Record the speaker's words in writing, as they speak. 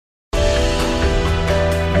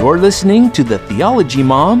You're listening to the Theology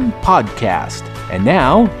Mom podcast. And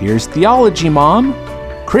now, here's Theology Mom,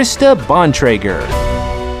 Krista Bontrager.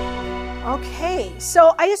 Okay,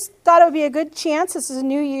 so I just thought it would be a good chance, this is a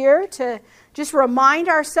new year, to just remind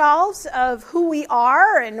ourselves of who we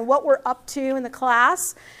are and what we're up to in the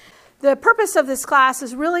class. The purpose of this class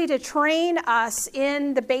is really to train us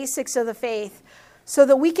in the basics of the faith so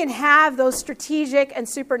that we can have those strategic and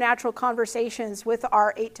supernatural conversations with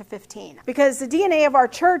our 8 to 15. Because the DNA of our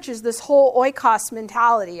church is this whole oikos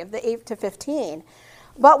mentality of the 8 to 15.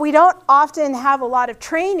 But we don't often have a lot of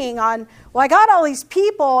training on, well, I got all these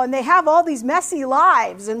people and they have all these messy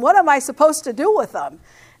lives, and what am I supposed to do with them?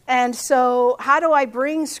 And so how do I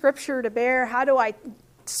bring Scripture to bear? How do I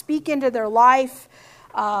speak into their life,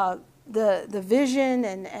 the vision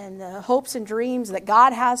and the hopes and dreams that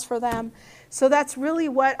God has for them? So that's really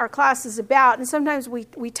what our class is about. And sometimes we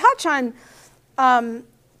touch on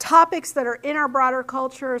topics that are in our broader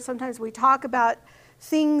culture. Sometimes we talk about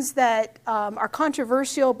things that are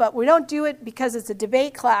controversial, but we don't do it because it's a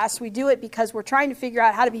debate class. We do it because we're trying to figure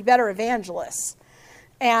out how to be better evangelists.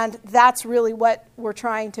 And that's really what we're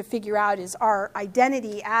trying to figure out, is our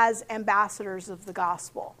identity as ambassadors of the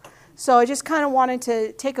gospel. So I just kind of wanted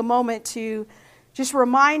to take a moment to just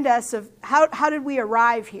remind us of how did we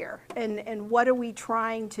arrive here, and what are we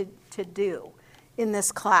trying to do in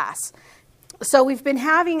this class. So we've been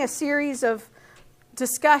having a series of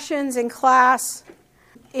discussions in class.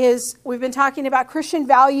 We've been talking about Christian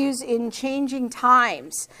values in changing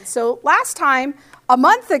times. So last time, a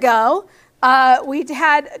month ago, we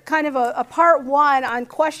had kind of a part one on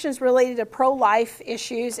questions related to pro-life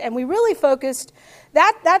issues, and we really focused.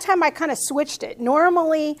 That time I kind of switched it.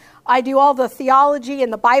 Normally, I do all the theology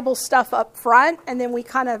and the Bible stuff up front, and then we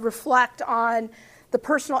kind of reflect on the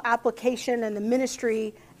personal application and the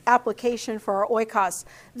ministry application for our oikos.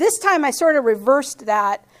 This time I sort of reversed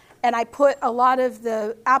that, and I put a lot of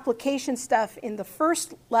the application stuff in the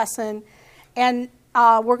first lesson, and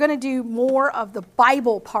we're going to do more of the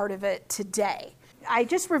Bible part of it today. I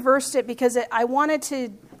just reversed it because I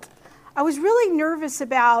was really nervous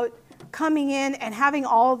about coming in and having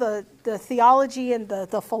all the theology and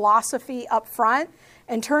the philosophy up front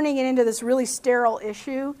and turning it into this really sterile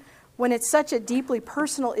issue when it's such a deeply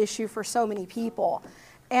personal issue for so many people.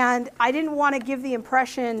 And I didn't want to give the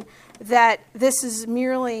impression that this is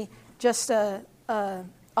merely just a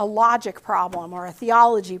logic problem or a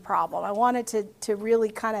theology problem. I wanted to really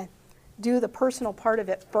kind of do the personal part of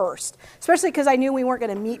it first, especially because I knew we weren't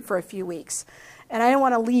going to meet for a few weeks. And I didn't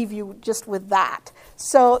want to leave you just with that.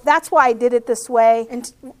 So that's why I did it this way.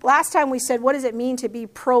 And last time we said, what does it mean to be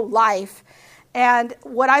pro-life? And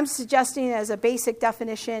what I'm suggesting as a basic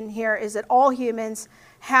definition here is that all humans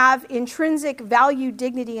have intrinsic value,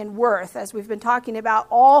 dignity, and worth. As we've been talking about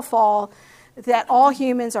all fall, that all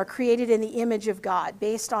humans are created in the image of God,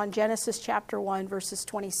 based on Genesis chapter 1, verses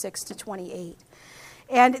 26 to 28.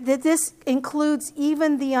 And that this includes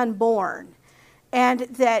even the unborn, and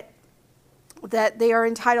that they are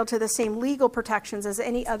entitled to the same legal protections as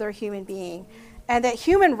any other human being, and that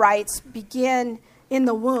human rights begin in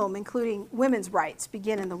the womb, including women's rights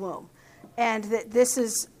begin in the womb. And that this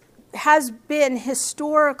has been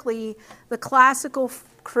historically the classical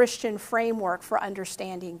Christian framework for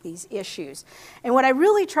understanding these issues. And what I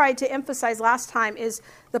really tried to emphasize last time is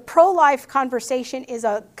the pro-life conversation is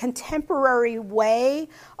a contemporary way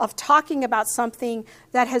of talking about something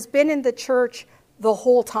that has been in the church the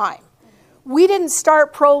whole time. We didn't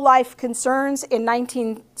start pro-life concerns in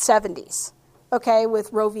 1970s, okay,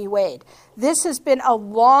 with Roe v. Wade. This has been a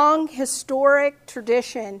long historic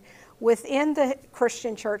tradition within the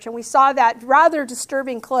Christian church, and we saw that rather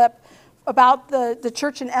disturbing clip about the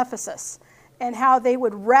church in Ephesus and how they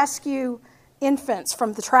would rescue infants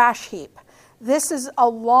from the trash heap. This is a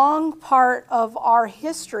long part of our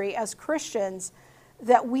history as Christians,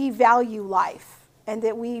 that we value life and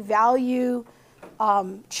that we value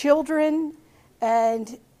children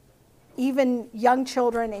and even young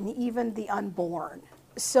children and even the unborn.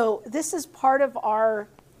 So this is part of our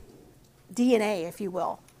DNA, if you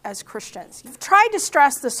will, as Christians. I've tried to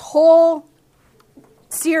stress this whole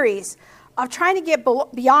series of trying to get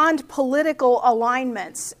beyond political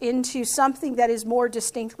alignments into something that is more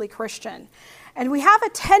distinctly Christian. And we have a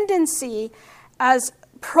tendency as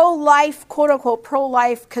pro-life, quote-unquote,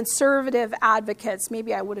 pro-life conservative advocates,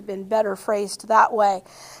 maybe I would have been better phrased that way,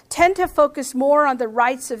 tend to focus more on the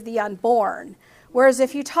rights of the unborn. Whereas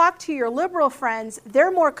if you talk to your liberal friends,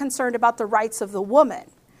 they're more concerned about the rights of the woman.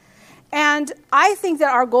 And I think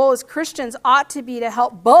that our goal as Christians ought to be to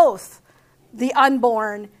help both the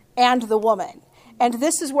unborn and the woman. And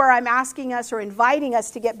this is where I'm asking us or inviting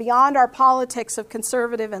us to get beyond our politics of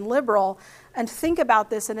conservative and liberal and think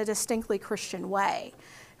about this in a distinctly Christian way.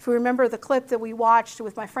 If we remember the clip that we watched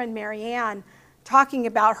with my friend Marianne talking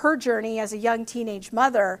about her journey as a young teenage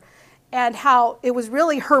mother and how it was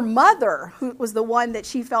really her mother who was the one that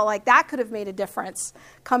she felt like that could have made a difference.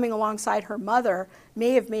 Coming alongside her mother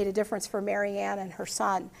may have made a difference for Marianne and her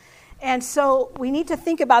son. And so we need to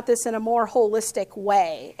think about this in a more holistic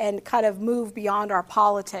way and kind of move beyond our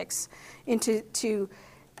politics into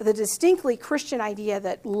the distinctly Christian idea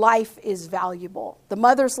that life is valuable. The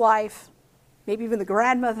mother's life, maybe even the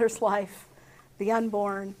grandmother's life, the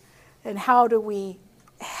unborn, and how do we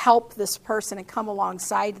help this person and come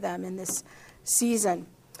alongside them in this season.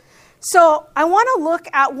 So I want to look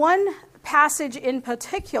at one passage in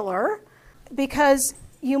particular because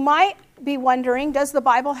you might be wondering, does the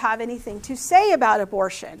Bible have anything to say about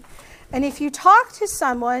abortion? And if you talk to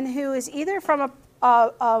someone who is either from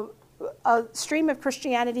a stream of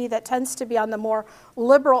Christianity that tends to be on the more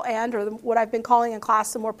liberal end, or what I've been calling in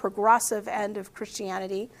class the more progressive end of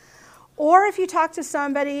Christianity, or if you talk to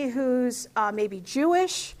somebody who's maybe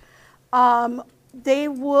Jewish, they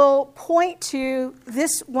will point to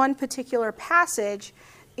this one particular passage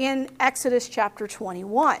in Exodus chapter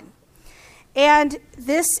 21. And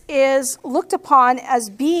this is looked upon as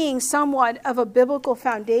being somewhat of a biblical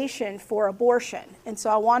foundation for abortion. And so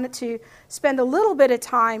I wanted to spend a little bit of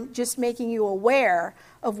time just making you aware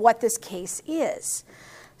of what this case is.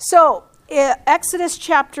 So Exodus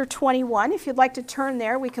chapter 21, if you'd like to turn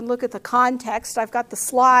there, we can look at the context. I've got the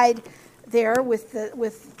slide there with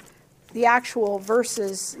the actual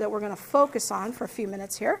verses that we're going to focus on for a few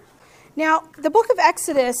minutes here. Now, the book of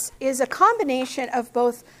Exodus is a combination of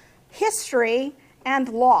both history and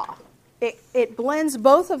law. It blends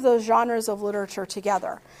both of those genres of literature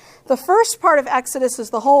together. The first part of Exodus is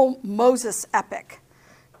the whole Moses epic.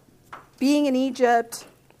 Being in Egypt,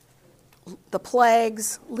 the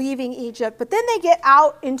plagues, leaving Egypt, but then they get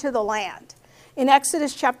out into the land. In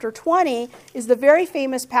Exodus chapter 20 is the very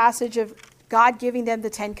famous passage of God giving them the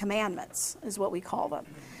 10 Commandments, is what we call them.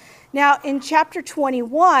 Now, in chapter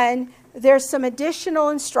 21, there's some additional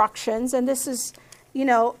instructions, and this is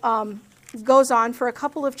goes on for a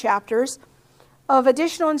couple of chapters of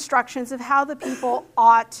additional instructions of how the people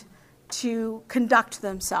ought to conduct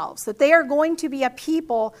themselves, that they are going to be a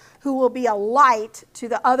people who will be a light to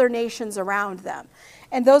the other nations around them.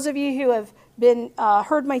 And those of you who have been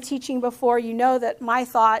heard my teaching before, you know that my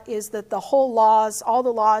thought is that all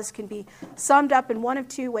the laws can be summed up in one of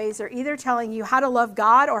two ways. They're either telling you how to love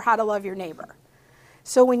God or how to love your neighbor.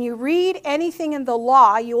 So when you read anything in the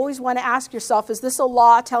law, you always want to ask yourself, is this a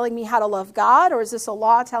law telling me how to love God, or is this a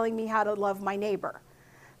law telling me how to love my neighbor?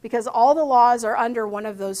 Because all the laws are under one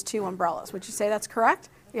of those two umbrellas. Would you say that's correct?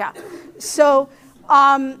 Yeah. So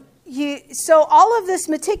all of this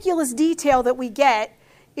meticulous detail that we get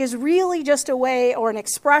is really just a way or an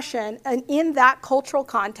expression, and in that cultural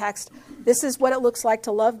context, this is what it looks like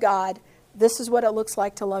to love God. This is what it looks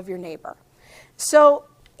like to love your neighbor. So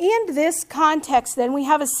in this context, then, we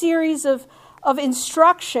have a series of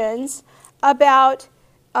instructions about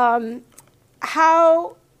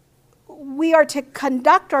how we are to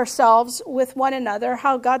conduct ourselves with one another,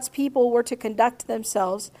 how God's people were to conduct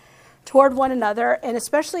themselves toward one another, and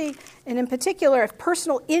especially, and in particular, if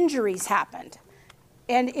personal injuries happened,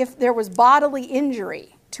 and if there was bodily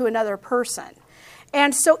injury to another person.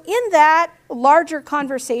 And so in that larger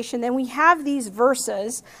conversation, then we have these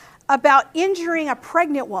verses about injuring a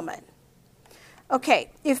pregnant woman. Okay,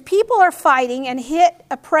 if people are fighting and hit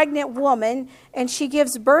a pregnant woman and she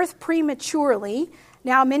gives birth prematurely,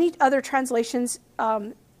 now many other translations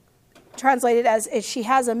translate it as if she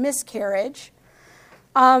has a miscarriage,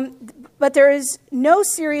 but there is no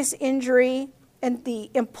serious injury, and the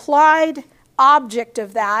implied object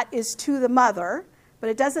of that is to the mother, but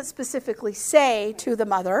it doesn't specifically say to the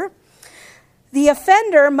mother. The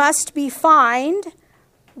offender must be fined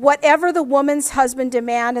whatever the woman's husband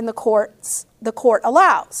demand and the court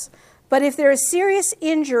allows. But if there is serious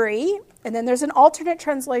injury, and then there's an alternate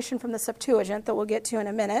translation from the Septuagint that we'll get to in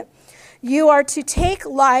a minute, you are to take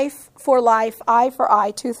life for life, eye for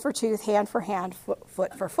eye, tooth for tooth, hand for hand,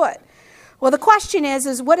 foot for foot. Well, the question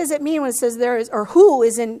is what does it mean when it says there is, or who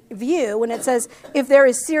is in view when it says if there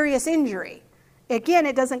is serious injury? Again,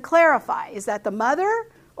 it doesn't clarify. Is that the mother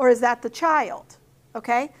or is that the child?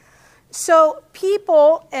 Okay? So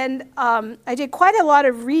people, and I did quite a lot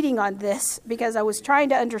of reading on this because I was trying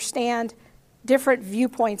to understand different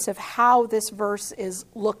viewpoints of how this verse is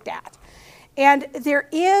looked at. And there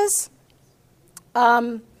is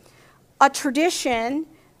a tradition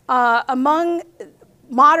among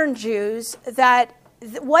modern Jews that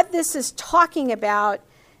what this is talking about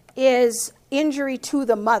is injury to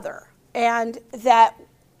the mother, and that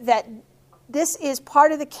this is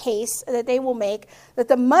part of the case that they will make, that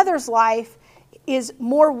the mother's life is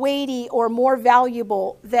more weighty or more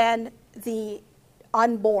valuable than the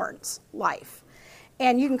unborn's life.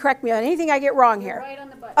 And you can correct me on anything I get wrong here. Right on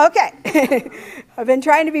the button. Okay. I've been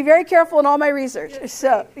trying to be very careful in all my research.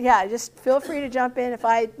 So, yeah, just feel free to jump in if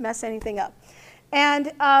I mess anything up.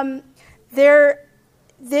 And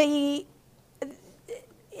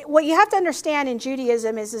what you have to understand in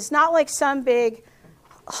Judaism is it's not like some big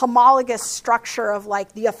homologous structure of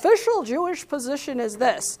like the official Jewish position is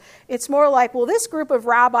this. It's more like, well, this group of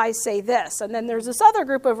rabbis say this, and then there's this other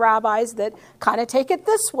group of rabbis that kind of take it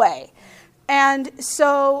this way. And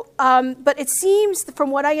so, but it seems, from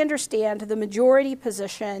what I understand, the majority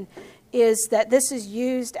position is that this is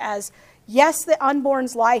used as, yes, the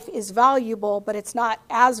unborn's life is valuable, but it's not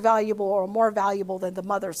as valuable or more valuable than the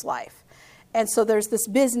mother's life. And so there's this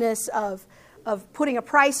business of putting a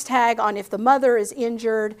price tag on if the mother is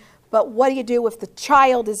injured, but what do you do if the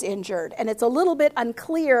child is injured? And it's a little bit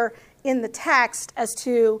unclear in the text as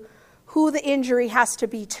to who the injury has to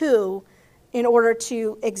be to in order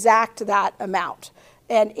to exact that amount.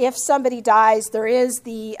 And if somebody dies, there is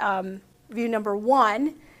the view number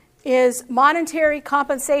one, is monetary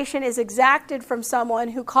compensation is exacted from someone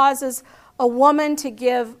who causes a woman to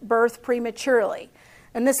give birth prematurely.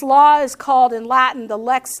 And this law is called in Latin the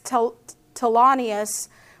lex talionis,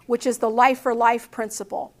 which is the life-for-life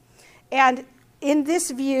principle. And in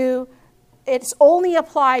this view, it's only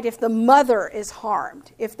applied if the mother is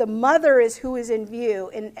harmed. If the mother is who is in view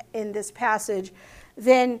in this passage,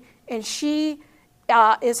 then, and she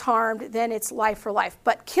is harmed, then it's life for life.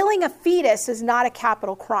 But killing a fetus is not a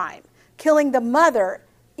capital crime. Killing the mother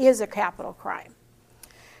is a capital crime.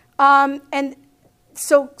 And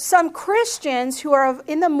so some Christians who are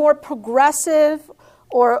in the more progressive,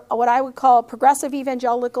 or what I would call progressive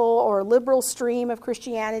evangelical or liberal stream of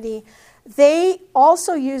Christianity, they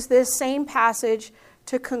also use this same passage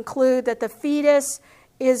to conclude that the fetus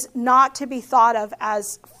is not to be thought of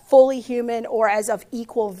as fully human or as of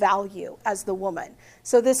equal value as the woman.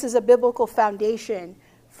 So this is a biblical foundation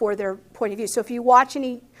for their point of view. So if you watch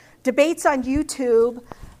any debates on YouTube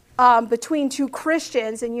between two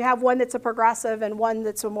Christians, and you have one that's a progressive and one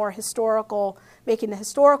that's a more historical, making the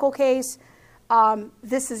historical case,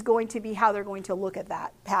 this is going to be how they're going to look at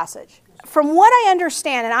that passage. From what I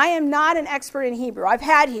understand, and I am not an expert in Hebrew, I've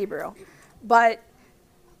had Hebrew, but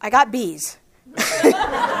I got B's.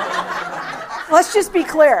 Let's just be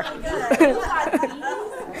clear.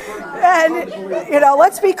 And,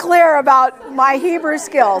 let's be clear about my Hebrew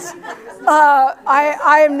skills.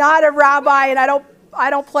 I am not a rabbi, and I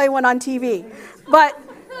don't play one on TV. But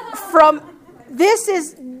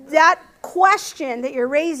that question that you're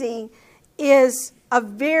raising is a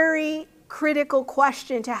very critical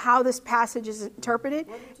question to how this passage is interpreted,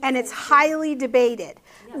 and it's highly debated.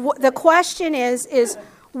 The question is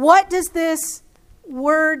what does this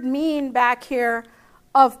word mean back here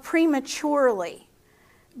of prematurely?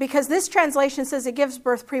 Because this translation says it gives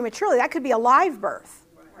birth prematurely. That could be a live birth.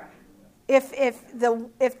 If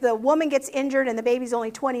the woman gets injured and the baby's only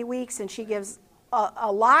 20 weeks and she gives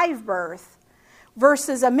a live birth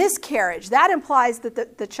versus a miscarriage, that implies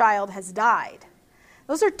that the child has died.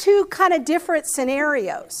 Those are two kind of different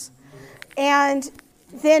scenarios. And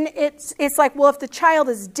then it's like, well, if the child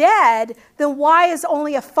is dead, then why does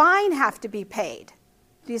only a fine have to be paid?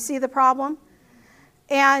 Do you see the problem?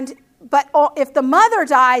 But if the mother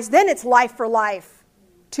dies, then it's life for life,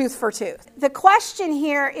 tooth for tooth. The question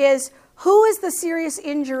here is, who is the serious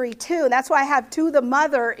injury to? And that's why I have to the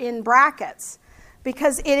mother in brackets,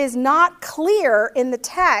 because it is not clear in the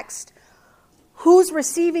text who's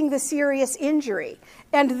receiving the serious injury.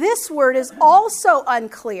 And this word is also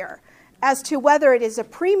unclear as to whether it is a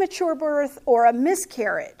premature birth or a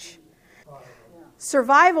miscarriage.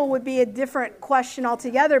 Survival would be a different question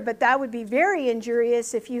altogether, but that would be very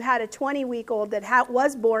injurious if you had a 20-week-old that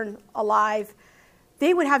was born alive.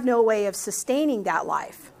 They would have no way of sustaining that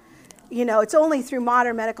life. It's only through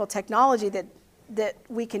modern medical technology that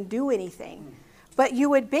we can do anything. But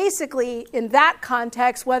you would basically, in that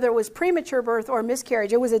context, whether it was premature birth or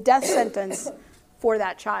miscarriage, it was a death sentence for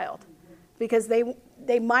that child, because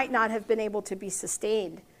they might not have been able to be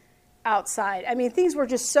sustained outside. I mean, things were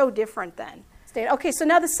just so different then. Okay, so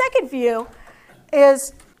now the second view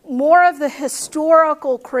is more of the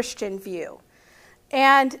historical Christian view.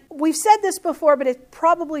 And we've said this before, but it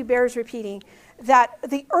probably bears repeating, that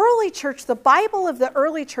the early church, the Bible of the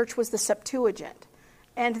early church was the Septuagint.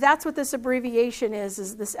 And that's what this abbreviation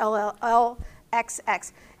is this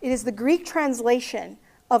XXX. It is the Greek translation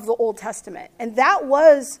of the Old Testament. And that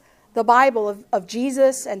was the Bible of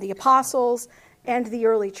Jesus and the apostles and the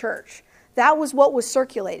early church. That was what was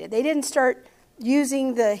circulated. They didn't start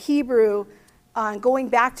using the Hebrew, going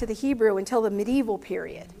back to the Hebrew until the medieval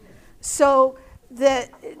period. So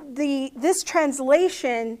this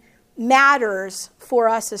translation matters for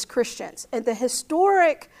us as Christians. And the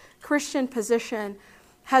historic Christian position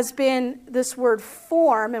has been this word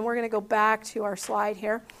form, and we're going to go back to our slide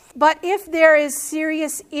here. But if there is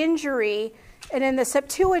serious injury, and in the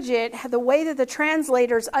Septuagint, the way that the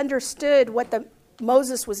translators understood what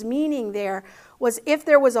Moses was meaning there was if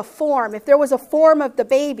there was a form of the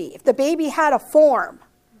baby, if the baby had a form,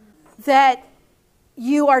 that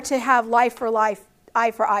you are to have life for life,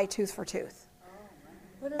 eye for eye, tooth for tooth.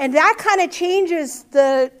 And that kind of changes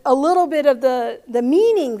a little bit of the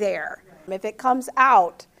meaning there. If it comes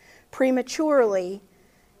out prematurely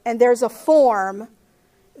and there's a form,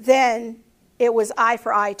 then it was eye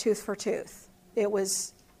for eye, tooth for tooth.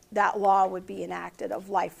 That law would be enacted of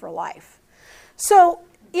life for life. So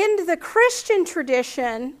in the Christian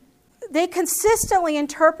tradition, they consistently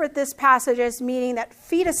interpret this passage as meaning that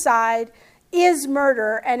feticide is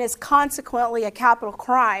murder and is consequently a capital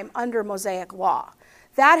crime under Mosaic law.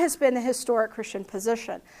 That has been the historic Christian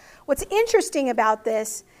position. What's interesting about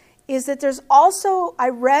this is that there's also, I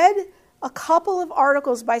read a couple of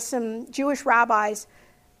articles by some Jewish rabbis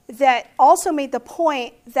that also made the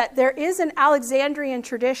point that there is an Alexandrian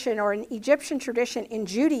tradition or an Egyptian tradition in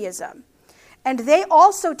Judaism. And they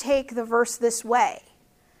also take the verse this way.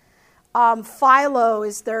 Philo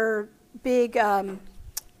is their big,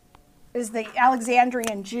 is the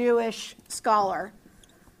Alexandrian Jewish scholar.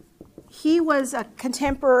 He was a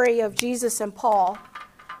contemporary of Jesus and Paul,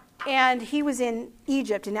 and he was in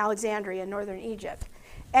Egypt, in Alexandria, northern Egypt.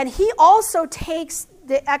 And he also takes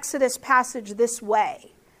the Exodus passage this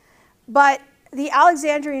way. But the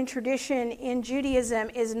Alexandrian tradition in Judaism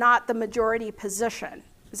is not the majority position.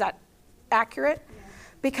 Is that accurate? Yeah.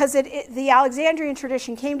 Because the Alexandrian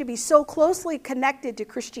tradition came to be so closely connected to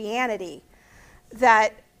Christianity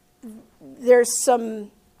that there's a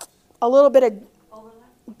little bit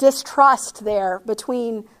of distrust there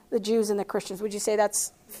between the Jews and the Christians. Would you say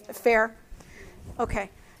that's fair? Okay.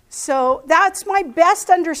 So that's my best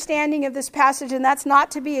understanding of this passage, and that's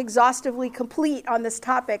not to be exhaustively complete on this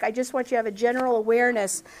topic. I just want you to have a general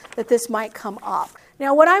awareness that this might come up.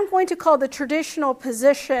 Now, what I'm going to call the traditional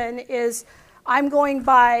position is I'm going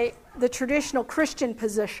by the traditional Christian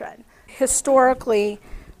position historically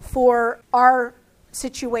for our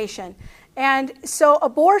situation. And so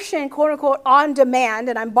abortion, quote unquote, on demand,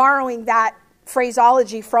 and I'm borrowing that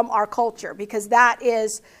phraseology from our culture because that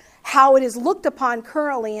is how it is looked upon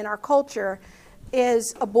currently in our culture,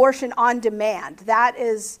 is abortion on demand. That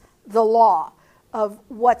is the law of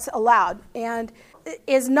what's allowed and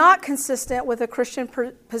is not consistent with a Christian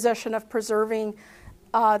position of preserving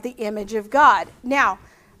the image of God. Now,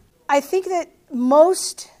 I think that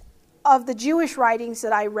most of the Jewish writings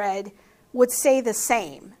that I read would say the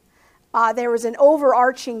same. There was an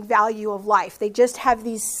overarching value of life. They just have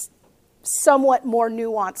these somewhat more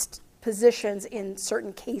nuanced positions in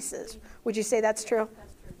certain cases. Would you say that's true?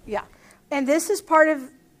 That's true. Yeah. And this is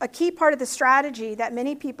a key part of the strategy that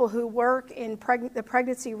many people who work in the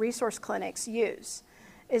pregnancy resource clinics use,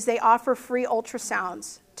 is they offer free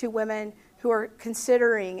ultrasounds to women who are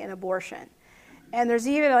considering an abortion. And there's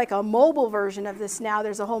even like a mobile version of this now.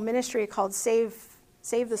 There's a whole ministry called Save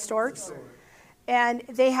the Storks. And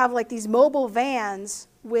they have like these mobile vans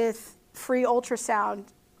with free ultrasound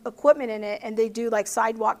equipment in it, and they do like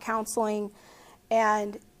sidewalk counseling,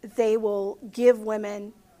 and they will give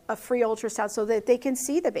women a free ultrasound so that they can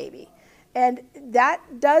see the baby. And that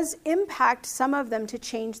does impact some of them to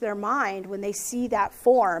change their mind when they see that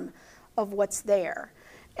form of what's there.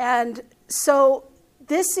 And so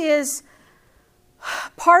this is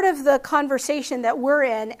part of the conversation that we're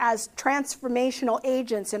in as transformational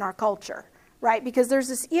agents in our culture, right? Because there's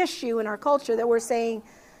this issue in our culture that we're saying,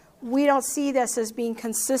 we don't see this as being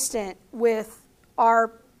consistent with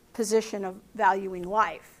our position of valuing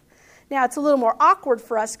life. Now, it's a little more awkward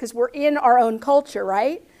for us because we're in our own culture,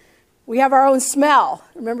 right? We have our own smell.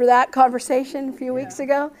 Remember that conversation a few weeks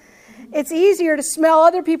ago? It's easier to smell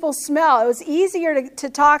other people's smell. It was easier to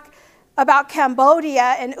talk about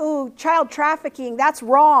Cambodia and, child trafficking. That's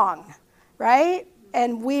wrong, right?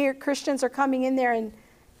 And we Christians are coming in there, and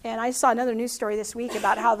I saw another news story this week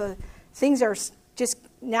about how the things are just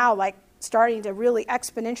now like starting to really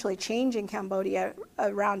exponentially change in Cambodia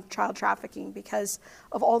around child trafficking because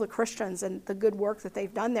of all the Christians and the good work that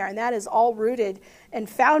they've done there. And that is all rooted and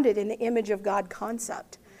founded in the image of God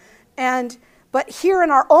concept. But here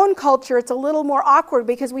in our own culture, it's a little more awkward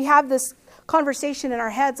because we have this conversation in our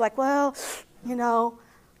heads like, well, you know,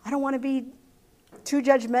 I don't want to be too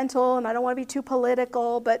judgmental and I don't want to be too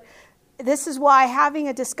political, but this is why having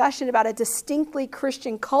a discussion about a distinctly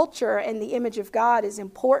Christian culture and the image of God is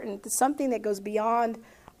important. It's something that goes beyond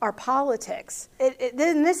our politics.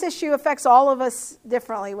 Then this issue affects all of us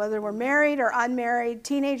differently, whether we're married or unmarried,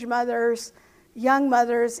 teenage mothers, young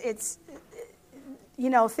mothers. It's, you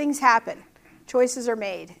know, things happen. Choices are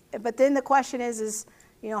made. But then the question is,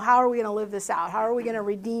 you know, how are we going to live this out? How are we going to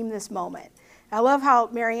redeem this moment? I love how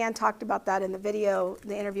Marianne talked about that in the video,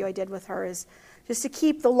 the interview I did with her, is just to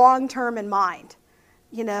keep the long term in mind.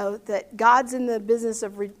 You know, that God's in the business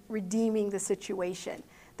of redeeming the situation.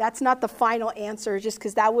 That's not the final answer, just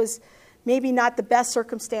because that was maybe not the best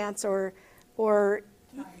circumstance or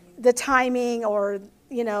the timing, or,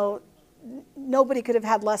 you know, nobody could have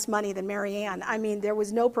had less money than Marianne. I mean, there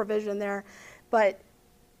was no provision there. But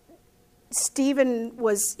Stephen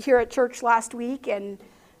was here at church last week, and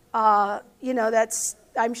you know,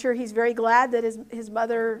 I'm sure he's very glad that his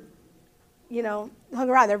mother, you know, hung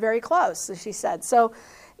around. They're very close, as she said. So,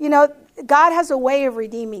 you know, God has a way of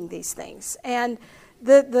redeeming these things. And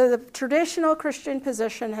the traditional Christian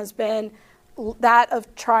position has been that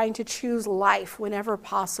of trying to choose life whenever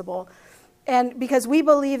possible. And because we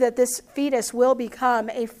believe that this fetus will become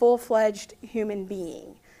a full-fledged human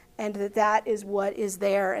being, and that is what is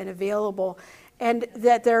there and available. And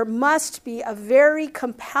that there must be a very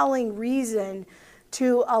compelling reason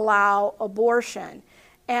to allow abortion.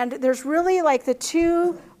 And there's really like the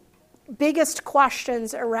two biggest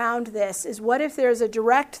questions around this is, what if there's a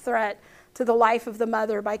direct threat to the life of the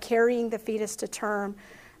mother by carrying the fetus to term?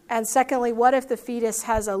 And secondly, what if the fetus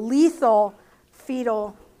has a lethal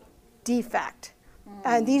fetal defect?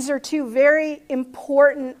 And these are two very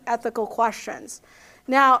important ethical questions.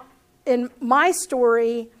 Now, in my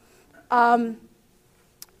story,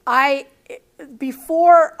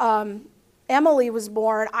 before Emily was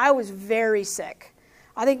born, I was very sick.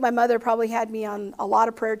 I think my mother probably had me on a lot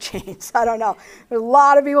of prayer chains. I don't know. There were a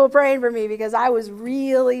lot of people praying for me because I was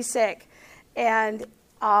really sick. And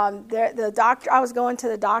the doctor, I was going to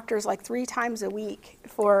the doctors like 3 times a week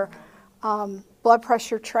for blood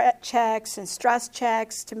pressure checks and stress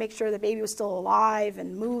checks to make sure the baby was still alive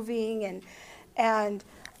and moving. And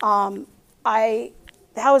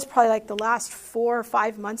that was probably like the last 4 or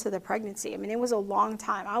 5 months of the pregnancy. I mean, it was a long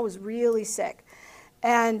time. I was really sick.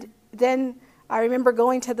 And then I remember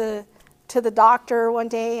going to the doctor one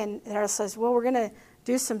day, and he says, well, we're going to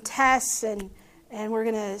do some tests, and we're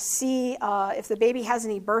going to see if the baby has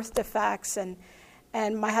any birth defects. And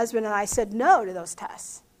my husband and I said no to those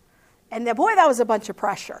tests. And boy, that was a bunch of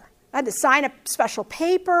pressure. I had to sign a special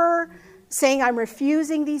paper saying I'm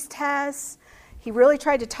refusing these tests. He really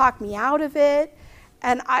tried to talk me out of it.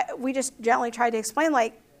 And we just gently tried to explain,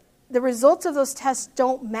 like, the results of those tests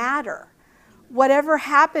don't matter. Whatever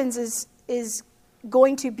happens is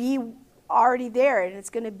going to be already there, and it's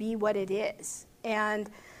going to be what it is. And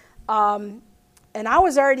I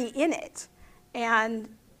was already in it. And,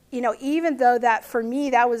 you know, even though that for me,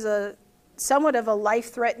 that was somewhat of a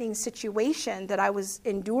life-threatening situation that I was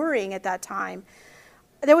enduring at that time,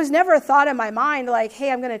 there was never a thought in my mind like,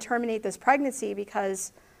 hey, I'm going to terminate this pregnancy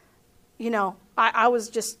because, you know, I was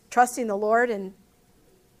just trusting the Lord and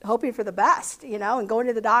hoping for the best, you know, and going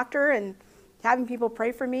to the doctor and having people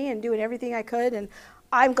pray for me and doing everything I could. And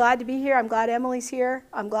I'm glad to be here. I'm glad Emily's here.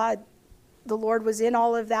 I'm glad the Lord was in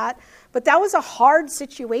all of that. But that was a hard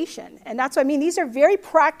situation. And that's what I mean. These are very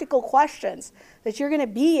practical questions that you're going to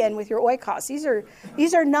be in with your oikos.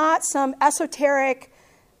 These are not some esoteric,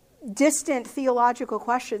 distant theological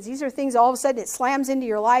questions. These are things all of a sudden it slams into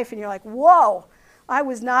your life and you're like, whoa, I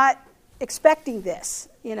was not expecting this,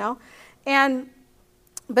 you know.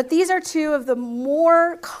 But these are two of the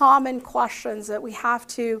more common questions that we have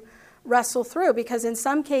to wrestle through, because in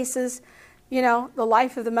some cases, you know, the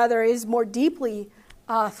life of the mother is more deeply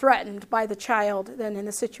threatened by the child than in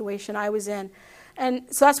the situation I was in. And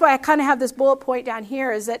so that's why I kind of have this bullet point down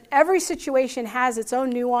here, is that every situation has its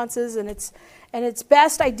own nuances, and it's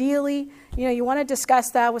best, ideally, you know, you want to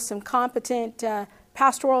discuss that with some competent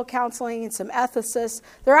pastoral counseling and some ethicists.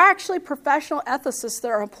 There are actually professional ethicists that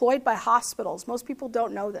are employed by hospitals. Most people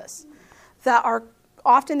don't know this. That are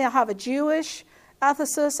often they'll have a Jewish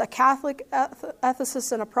ethicist, a Catholic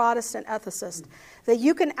ethicist, and a Protestant ethicist that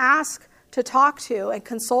you can ask to talk to and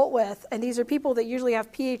consult with. And these are people that usually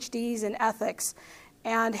have PhDs in ethics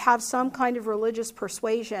and have some kind of religious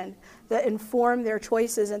persuasion that inform their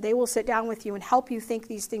choices, and they will sit down with you and help you think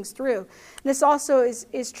these things through. And this also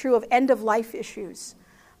is true of end-of-life issues.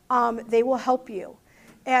 They will help you.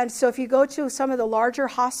 And so if you go to some of the larger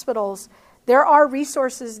hospitals, there are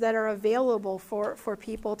resources that are available for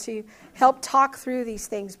people to help talk through these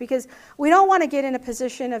things, because we don't want to get in a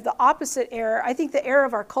position of the opposite error. I think the error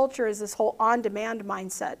of our culture is this whole on-demand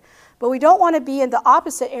mindset. But we don't want to be in the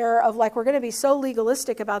opposite error of like, we're going to be so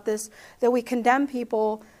legalistic about this that we condemn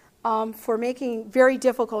people for making very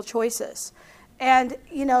difficult choices. And,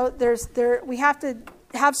 you know, we have to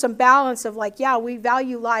have some balance of like, yeah, we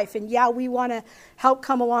value life, and yeah, we want to help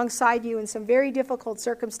come alongside you in some very difficult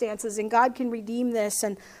circumstances, and God can redeem this,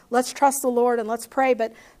 and let's trust the Lord and let's pray.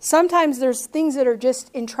 But sometimes there's things that are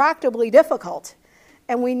just intractably difficult,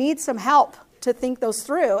 and we need some help to think those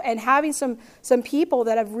through. And having some people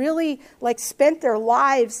that have really like spent their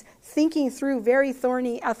lives thinking through very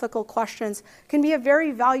thorny ethical questions can be a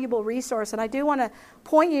very valuable resource. And I do want to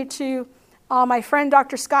point you to my friend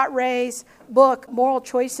Dr. Scott Ray's book, Moral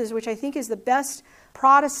Choices, which I think is the best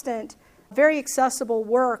Protestant, very accessible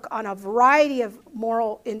work on a variety of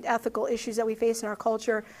moral and ethical issues that we face in our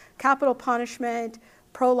culture: capital punishment,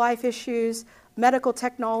 pro-life issues, medical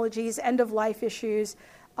technologies, end-of-life issues.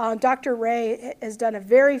 Dr. Ray has done a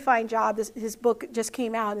very fine job. His book just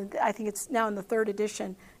came out, and I think it's now in the 3rd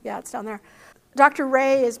edition. Yeah, it's down there. Dr.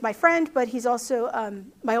 Ray is my friend, but he's also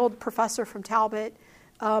my old professor from Talbot.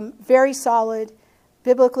 Very solid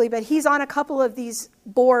biblically, but he's on a couple of these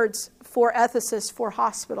boards for ethicists for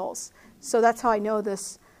hospitals. So that's how I know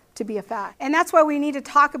this to be a fact. And that's why we need to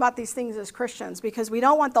talk about these things as Christians, because we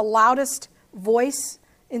don't want the loudest voice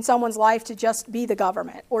in someone's life to just be the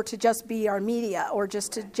government, or to just be our media, or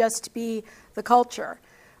just be the culture.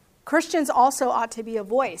 Christians also ought to be a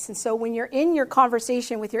voice. And so when you're in your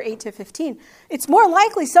conversation with your 8 to 15, it's more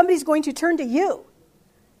likely somebody's going to turn to you,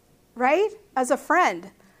 right? As a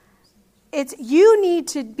friend. You need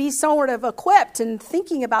to be sort of equipped and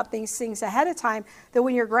thinking about these things ahead of time, that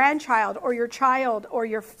when your grandchild or your child or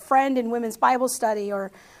your friend in women's Bible study or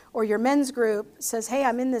your men's group says, hey,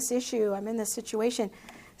 I'm in this issue, I'm in this situation.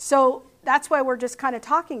 So that's why we're just kind of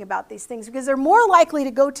talking about these things, because they're more likely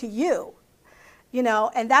to go to you, you know,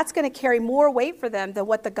 and that's going to carry more weight for them than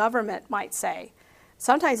what the government might say,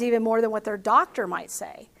 sometimes even more than what their doctor might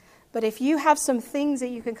say. But if you have some things that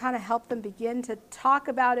you can kind of help them begin to talk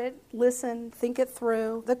about it, listen, think it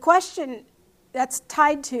through. The question that's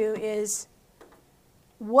tied to is,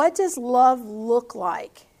 what does love look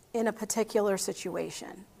like in a particular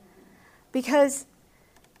situation? Because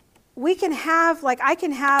we can have, like, I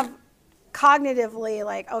can have cognitively,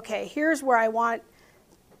 like, okay, here's where I want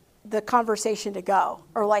the conversation to go,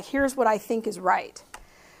 or like, here's what I think is right.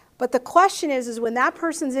 But the question is when that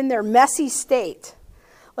person's in their messy state,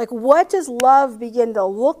 like, what does love begin to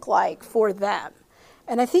look like for them?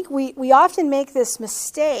 And I think we often make this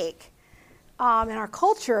mistake in our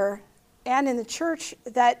culture and in the church,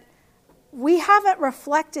 that we haven't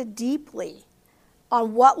reflected deeply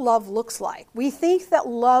on what love looks like. We think that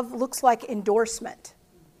love looks like endorsement.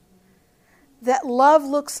 That love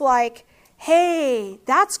looks like, hey,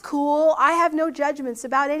 that's cool, I have no judgments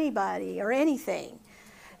about anybody or anything.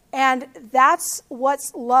 And that's what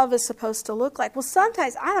love is supposed to look like. Well,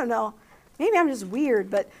 sometimes, I don't know, maybe I'm just weird,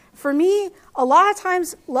 but for me, a lot of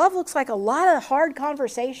times, love looks like a lot of hard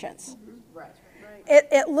conversations. Right.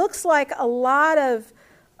 It looks like a lot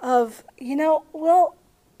of, you know, well,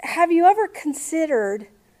 have you ever considered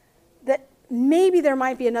that maybe there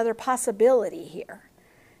might be another possibility here?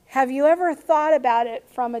 Have you ever thought about it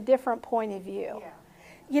from a different point of view? Yeah.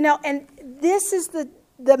 You know, and this is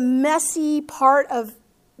the messy part of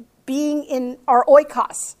being in our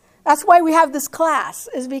oikos. That's why we have this class,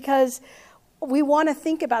 is because we want to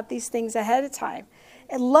think about these things ahead of time.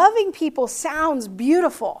 And loving people sounds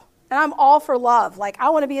beautiful. And I'm all for love. Like, I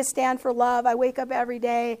want to be a stand for love. I wake up every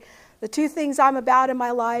day. The 2 things I'm about in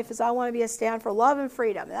my life is I want to be a stand for love and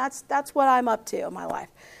freedom. That's what I'm up to in my life.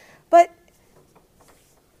 But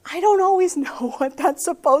I don't always know what that's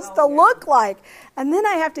supposed to look like. And then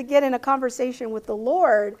I have to get in a conversation with the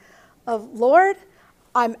Lord of, Lord,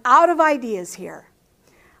 I'm out of ideas here.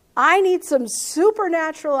 I need some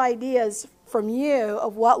supernatural ideas from you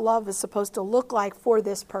of what love is supposed to look like for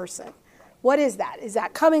this person. What is that? Is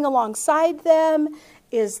that coming alongside them?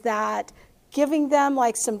 Is that giving them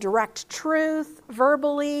like some direct truth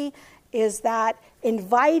verbally? Is that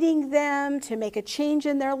inviting them to make a change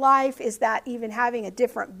in their life? Is that even having a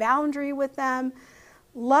different boundary with them?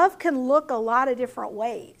 Love can look a lot of different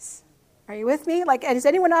ways. Are you with me? Like, and does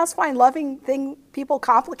anyone else find loving people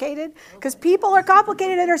complicated? Because people are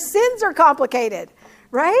complicated and their sins are complicated,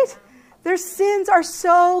 right? Their sins are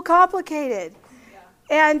so complicated.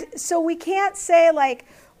 And so we can't say like,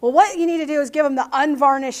 Well, what you need to do is give them the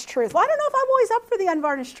unvarnished truth. Well, I don't know if I'm always up for the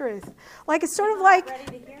unvarnished truth. Like, it's sort of like,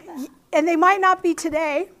 and they might not be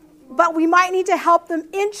today, but we might need to help them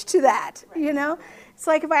inch to that, you know? It's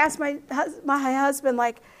like if I ask my husband,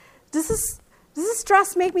 like, does this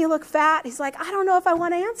dress make me look fat? He's like, I don't know if I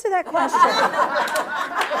want to answer that question.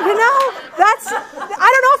 You know, I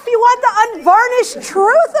don't know if you want the unvarnished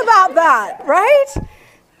truth about that, right?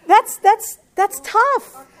 That's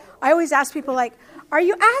tough. I always ask people, like, are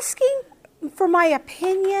you asking for my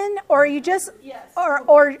opinion, or are you just,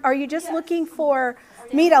 or are you just looking for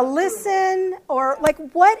me to listen, or like,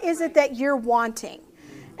 what is it that you're wanting?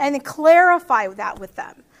 And then clarify that with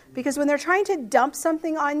them, because when they're trying to dump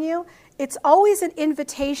something on you, it's always an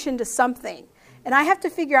invitation to something, and I have to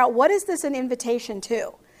figure out, what is this an invitation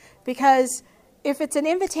to? Because if it's an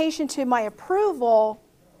invitation to my approval,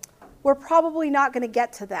 we're probably not going to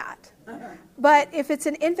get to that. But if it's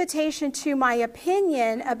an invitation to my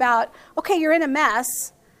opinion about, okay, you're in a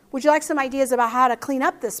mess, would you like some ideas about how to clean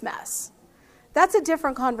up this mess? That's a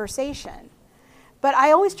different conversation. But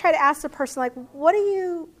I always try to ask the person, like, what are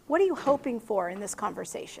you hoping for in this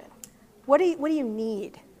conversation? What do you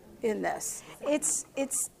need in this? It's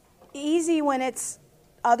easy when it's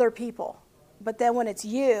other people, but then when it's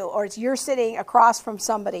you, or it's you're sitting across from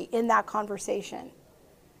somebody in that conversation,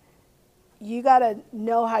 you got to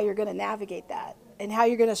know how you're going to navigate that, and how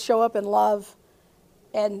you're going to show up in love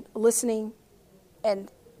and listening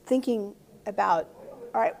and thinking about,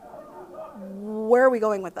 all right, where are we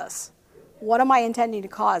going with this? What am I intending to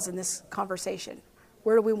cause in this conversation?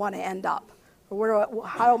 Where do we want to end up? Or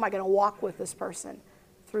how am I going to walk with this person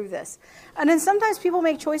through this? And then sometimes people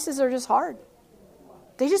make choices that are just hard.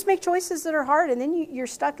 They just make choices that are hard, and then you're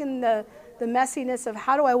stuck in the messiness of,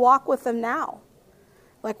 how do I walk with them now?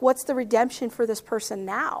 Like, what's the redemption for this person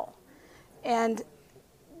now? And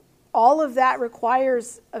all of that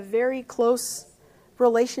requires a very close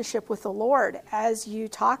relationship with the Lord as you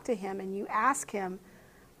talk to him and you ask him,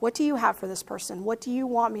 what do you have for this person? What do you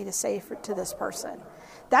want me to say to this person?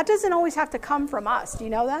 That doesn't always have to come from us. Do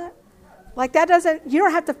you know that? Like, you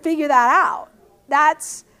don't have to figure that out.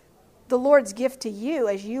 That's the Lord's gift to you.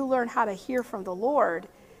 As you learn how to hear from the Lord,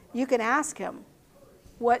 you can ask him,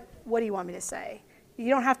 what do you want me to say? You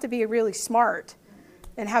don't have to be really smart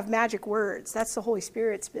and have magic words. That's the Holy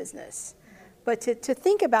Spirit's business. But to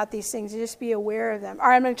think about these things and just be aware of them. All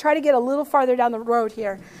right, I'm going to try to get a little farther down the road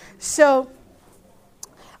here. So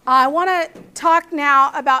I want to talk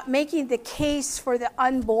now about making the case for the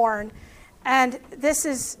unborn. And this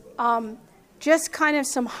is just kind of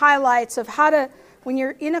some highlights of how to, when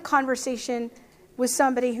you're in a conversation with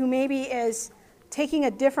somebody who maybe is taking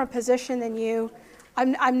a different position than you.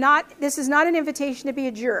 This is not an invitation to be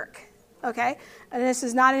a jerk, okay? And this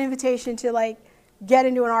is not an invitation to, like, get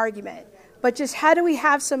into an argument. But just how do we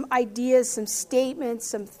have some ideas, some statements,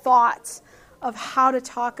 some thoughts of how to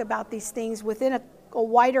talk about these things within a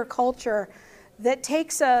wider culture that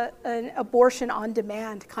takes an abortion on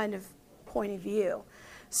demand kind of point of view.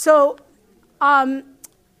 So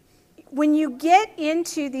when you get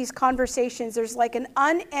into these conversations, there's like an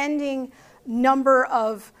unending number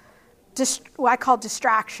of what I call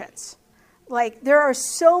distractions. Like, there are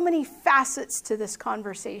so many facets to this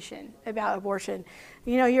conversation about abortion.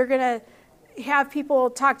 You know, you're going to have people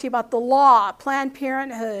talk to you about the law, Planned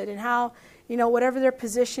Parenthood, and how, you know, whatever their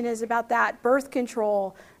position is about that, birth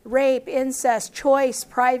control, rape, incest, choice,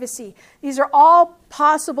 privacy. These are all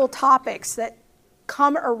possible topics that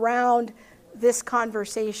come around this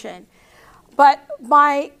conversation. But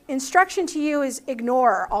my instruction to you is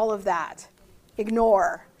ignore all of that.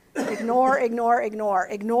 Ignore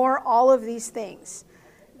all of these things.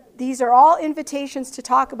 These are all invitations to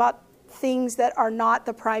talk about things that are not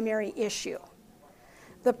the primary issue.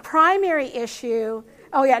 The primary issue,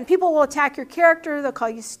 and people will attack your character, they'll call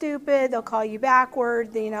you stupid, they'll call you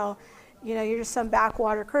backward, you know, you're just some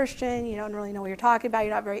backwater Christian, you don't really know what you're talking about,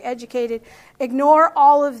 you're not very educated. Ignore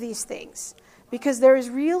all of these things, because there is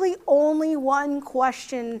really only one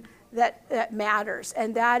question that matters,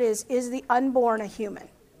 and that is the unborn a human?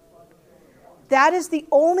 That is the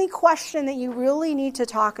only question that you really need to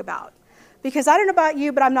talk about. Because I don't know about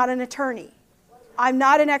you, but I'm not an attorney. I'm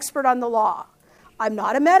not an expert on the law. I'm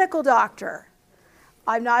not a medical doctor.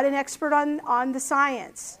 I'm not an expert on the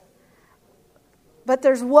science. But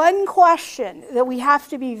there's one question that we have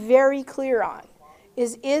to be very clear on,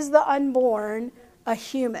 is the unborn a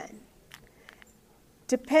human?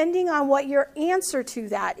 Depending on what your answer to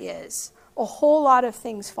that is, a whole lot of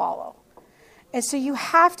things follow. And so you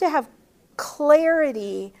have to have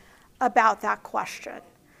clarity about that question.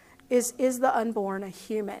 Is the unborn a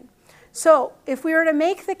human? So if we were to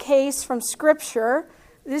make the case from Scripture,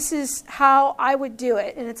 this is how I would do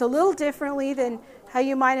it. And it's a little differently than how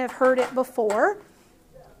you might have heard it before.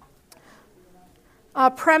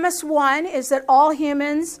 Premise 1 is that all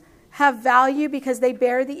humans have value because they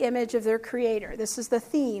bear the image of their Creator. This is the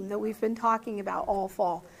theme that we've been talking about all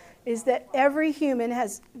fall, is that every human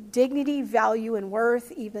has dignity, value, and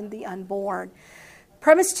worth, even the unborn.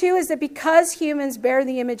 Premise 2 is that because humans bear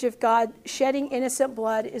the image of God, shedding innocent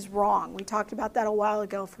blood is wrong. We talked about that a while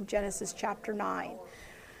ago from Genesis chapter 9.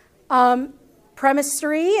 Premise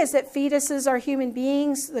 3 is that fetuses are human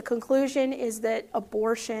beings. The conclusion is that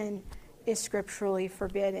abortion is scripturally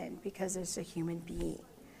forbidden because it's a human being.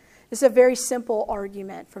 It's a very simple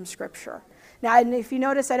argument from Scripture. Now, and if you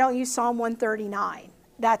notice, I don't use Psalm 139.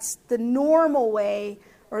 That's the normal way,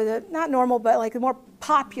 or the, not normal, but like the more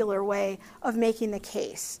popular way of making the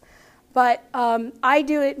case. But I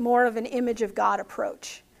do it more of an image of God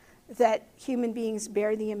approach, that human beings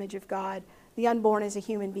bear the image of God. The unborn is a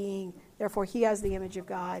human being, therefore he has the image of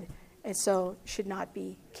God, and so should not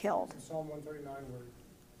be killed. Psalm 139 word.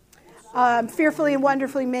 Fearfully and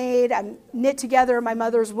wonderfully made. I'm knit together in my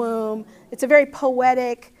mother's womb. It's a very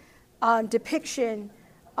poetic depiction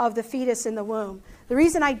of the fetus in the womb. The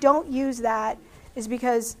reason I don't use that is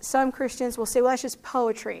because some Christians will say, well, that's just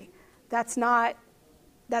poetry. That's not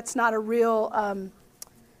a real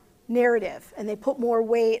narrative. And they put more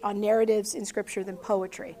weight on narratives in Scripture than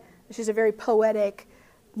poetry. This is a very poetic,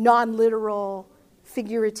 non-literal,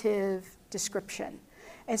 figurative description.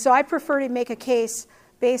 And so I prefer to make a case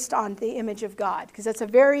based on the image of God, because that's a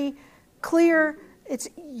very clear, it's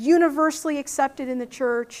universally accepted in the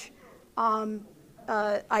church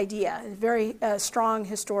idea, a very strong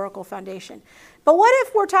historical foundation. But what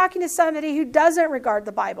if we're talking to somebody who doesn't regard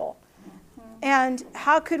the Bible? And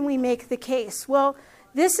how can we make the case? Well,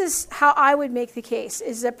 this is how I would make the case,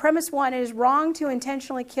 is that premise 1, it is wrong to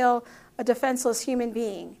intentionally kill a defenseless human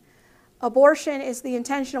being. Abortion is the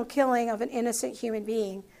intentional killing of an innocent human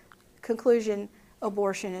being. Conclusion,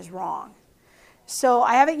 abortion is wrong. So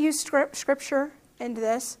I haven't used Scripture into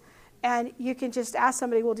this, and you can just ask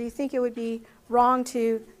somebody, well, do you think it would be wrong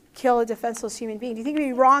to kill a defenseless human being? Do you think it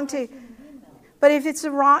would be wrong to... But if it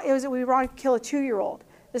would be wrong to kill a 2-year-old.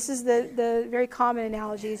 This is the very common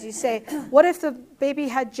analogy, is you say, what if the baby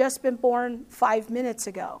had just been born 5 minutes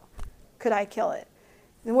ago? Could I kill it?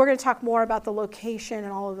 And we're going to talk more about the location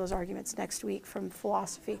and all of those arguments next week from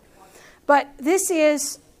philosophy. But this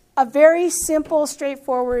is a very simple,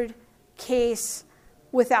 straightforward case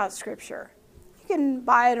without Scripture. You can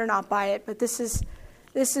buy it or not buy it, but this is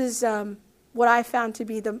what I found to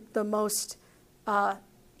be the most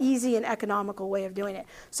easy and economical way of doing it.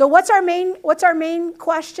 So what's our main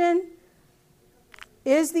question?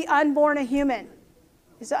 Is the unborn a human?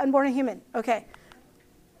 Is the unborn a human? Okay.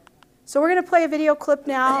 So we're going to play a video clip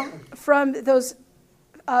now from those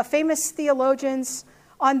famous theologians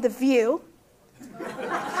on The View. Oh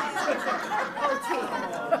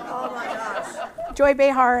my gosh. Joy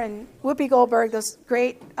Behar and Whoopi Goldberg, those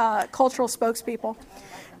great cultural spokespeople.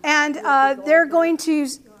 And they're going to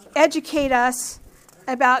educate us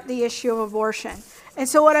about the issue of abortion. And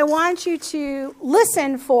so what I want you to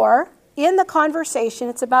listen for in the conversation,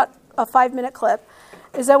 it's about a 5-minute clip,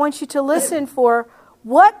 is I want you to listen for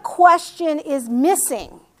what question is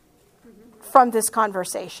missing from this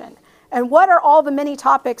conversation, and what are all the many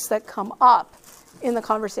topics that come up in the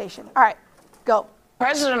conversation. All right, go.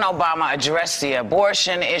 President Obama addressed the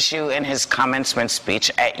abortion issue in his commencement speech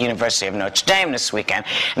at University of Notre Dame this weekend,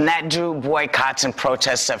 and that drew boycotts and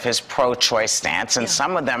protests of his pro-choice stance, and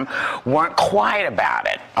some of them weren't quiet about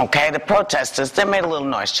it, okay? The protesters, they made a little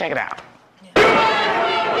noise. Check it out.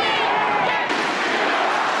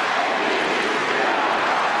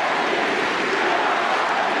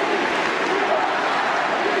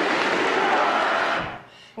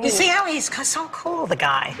 You see how he's so cool, the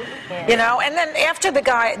guy, you know? And then after the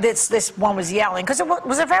guy, this one was yelling, because it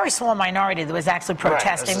was a very small minority that was actually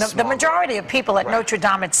protesting. Right, the majority of people at Notre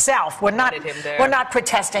Dame itself were not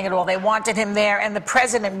protesting at all. They wanted him there, and the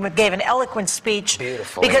president gave an eloquent speech.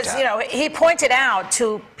 Beautiful. Because, you know, he pointed out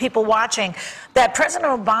to people watching that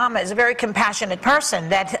President Obama is a very compassionate person,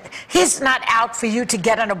 that he's not out for you to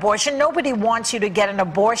get an abortion. Nobody wants you to get an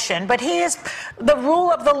abortion, but the rule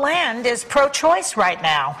of the land is pro-choice right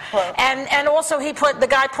now. Well, and also the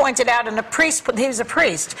guy pointed out, and he was a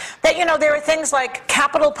priest, that, you know, there are things like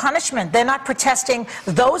capital punishment. They're not protesting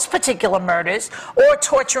those particular murders or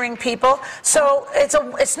torturing people. So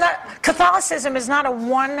Catholicism is not a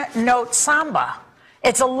one-note samba.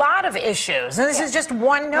 It's a lot of issues, and this is just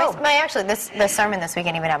one note. Actually, the sermon this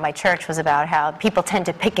weekend, even at my church, was about how people tend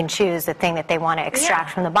to pick and choose the thing that they want to extract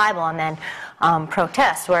from the Bible and then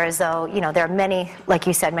protest, whereas though, there are many, like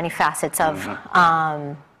you said, many facets of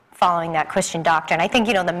following that Christian doctrine. I think,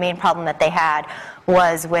 the main problem that they had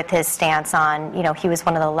was with his stance on, he was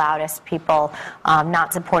one of the loudest people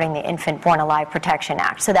not supporting the Infant Born Alive Protection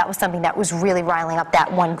Act. So that was something that was really riling up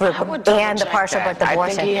that one group and the partial birth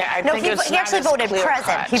abortion. He actually voted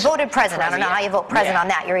present. He voted present. I don't know how you vote present on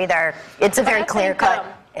that. It's a very clear-cut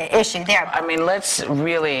issue there. I mean, let's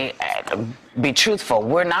really be truthful.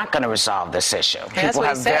 We're not going to resolve this issue. People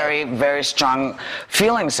have very, very strong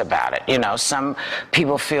feelings about it. Some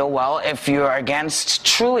people feel, well, if you're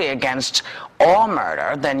truly against all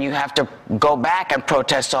murder, then you have to go back and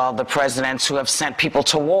protest all the presidents who have sent people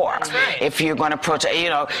to war. That's right. If you're going to protest,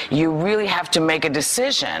 you really have to make a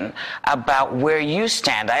decision about where you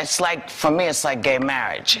stand. For me, it's like gay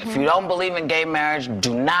marriage. If you don't believe in gay marriage,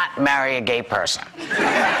 do not marry a gay person.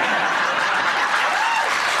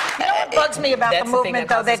 What bugs me about the movement,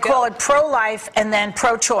 though, they call it pro-life and then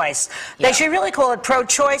pro-choice. They should really call it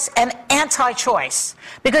pro-choice and anti-choice,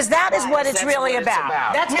 because that is what it's really about.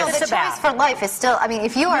 That's what it's about. The choice for life is still,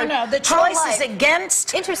 if you are the choice is against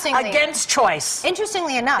choice.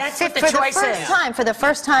 Interestingly enough, that's what the choice is. For the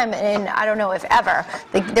first time in, I don't know if ever,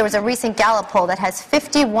 there was a recent Gallup poll that has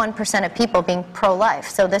 51% of people being pro-life.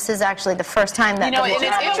 So this is actually the first time that... and it's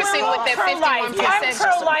interesting with that 51%. I'm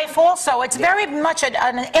pro-life also. It's very much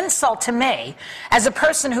an insult to me, as a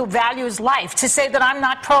person who values life, to say that I'm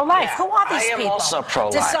not pro-life. Who are these people? I am also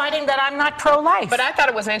pro-life. Deciding that I'm not pro-life. But I thought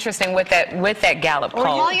it was interesting with that Gallup poll.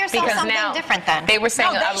 Call yourself something now different then. They were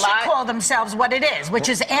saying they a lot. should call themselves what it is, which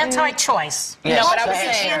is anti-choice. Yes. No, but I was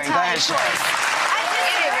saying anti-choice.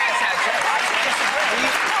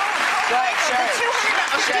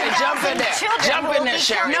 Sherry, jump in there,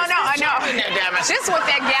 Sherry. No, I know. Just with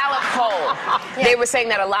that Gallup poll, they were saying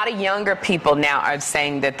that a lot of younger people now are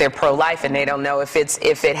saying that they're pro-life, and they don't know if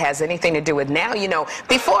it has anything to do with now.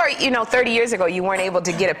 Before 30 years ago, you weren't able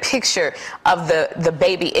to get a picture of the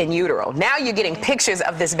baby in utero. Now you're getting pictures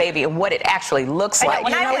of this baby and what it actually looks like.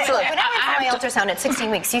 When I went for my ultrasound at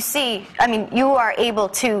 16 weeks, you see, you are able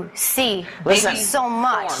to see so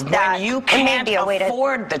much that when you it may can't be a way to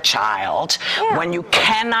afford the child, when you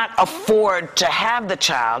cannot afford to have the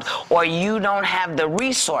child, or you don't have the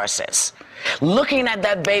resources, looking at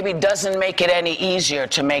that baby doesn't make it any easier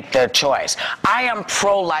to make their choice. I am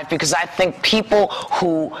pro-life because I think people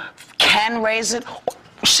who can raise it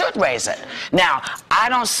should raise it. Now, I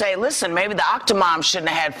don't say, listen, maybe the Octomom shouldn't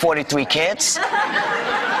have had 43 kids.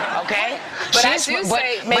 Okay? But I do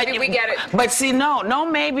say maybe we got it. But see,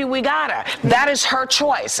 maybe we got her. That is her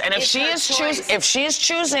choice. And if she is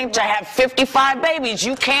choosing to have 55 babies,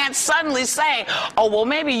 you can't suddenly say, oh, well,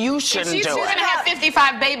 maybe you shouldn't do it. She's choosing to have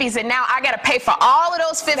 55 babies, and now I got to pay for all of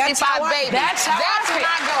those 55 babies. That's how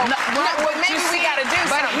I go. But maybe we got to do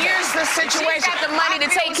something. But here's the situation. She's got the money to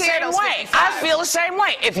take care of those 55. I feel the same way.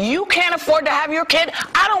 If you can't afford to have your kid,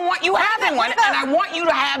 I don't want you having one, and I want you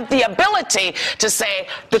to have the ability to say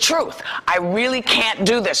the truth. I really can't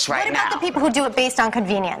do this right now. What about the people who do it based on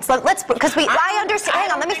convenience? I understand.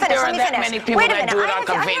 Hang on, let me finish. There are that many people that do it on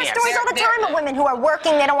convenience. I hear stories all the time of women who are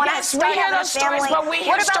working, they don't want to start having a family.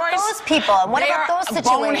 What about those people? And what about those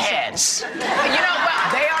situations? Boneheads.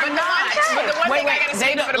 They are not.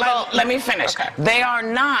 Let me finish. Okay. They are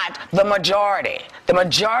not the majority. The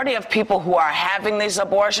majority of people who are having these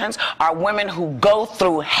abortions are women who go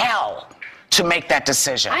through hell to make that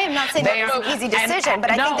decision. I am not saying that it's an easy decision,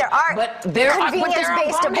 but I think there are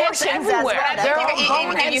convenience-based abortions as well. There are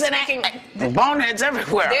boneheads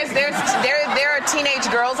everywhere. There are teenage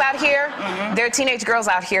girls out here. Mm-hmm. There are teenage girls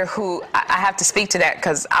out here who, I have to speak to that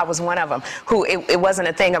because I was one of them, who it wasn't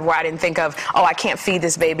a thing of where I didn't think of, oh, I can't feed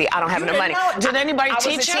this baby, I don't have enough money. Did anybody teach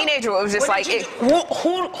you? I was a teenager. It was just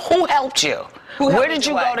who helped you? Where did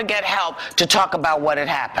you go to get help to talk about what had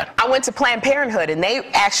happened? I went to Planned Parenthood, and they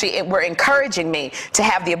actually were encouraging me to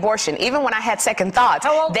have the abortion, even when I had second thoughts.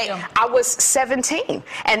 How old were you? I was 17,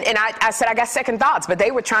 and I said I got second thoughts, but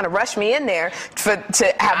they were trying to rush me in there to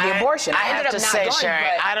have the abortion. I ended have to up not say, going, Sherry,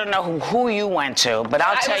 but I don't know who you went to, but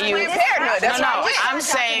I'll tell you. Planned Parenthood. That's why I went. I'm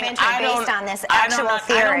saying based on this actual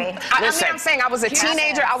theory. I'm saying I was a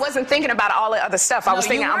teenager. I wasn't thinking about all the other stuff. I was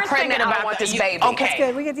thinking, I'm pregnant, I want this baby. Okay. That's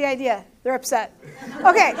good. We get the idea. They're upset.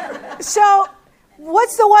 Okay, so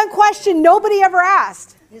what's the one question nobody ever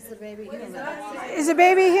asked? Is the baby human? Is the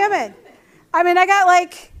baby human? I mean, I got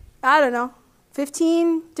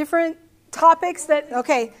 15 different topics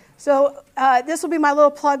okay, so this will be my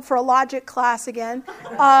little plug for a logic class again.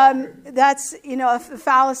 That's, a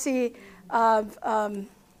fallacy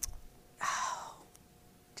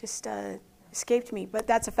escaped me, but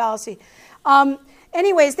that's a fallacy.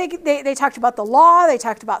 Anyways, they talked about the law, they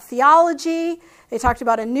talked about theology, they talked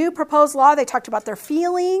about a new proposed law, they talked about their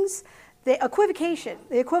feelings, the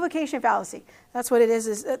equivocation fallacy. That's what it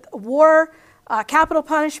is war, capital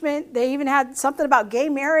punishment. They even had something about gay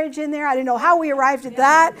marriage in there. I didn't know how we arrived at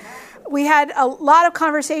that. We had a lot of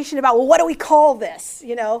conversation about, well, what do we call this?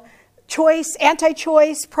 Choice,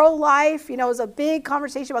 anti-choice, pro-life. It was a big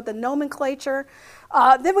conversation about the nomenclature.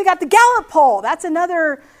 Then we got the Gallup poll. That's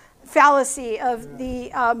another fallacy of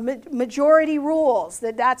the majority rules,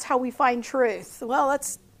 that's how we find truth. Well,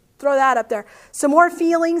 let's throw that up there. Some more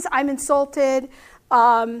feelings. I'm insulted.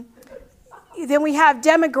 Then we have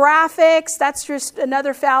demographics. That's just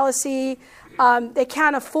another fallacy. They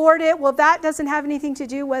can't afford it. Well, that doesn't have anything to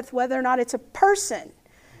do with whether or not it's a person.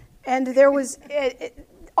 And there was...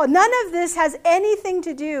 none of this has anything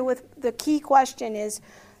to do with the key question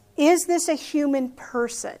is this a human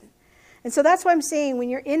person? And so that's why I'm saying when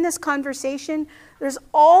you're in this conversation, there's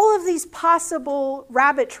all of these possible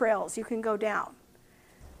rabbit trails you can go down.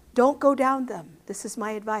 Don't go down them. This is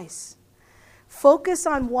my advice. Focus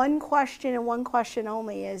on one question and one question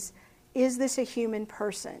only is this a human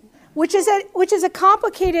person? Which is a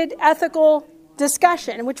complicated ethical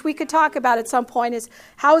discussion, which we could talk about at some point, is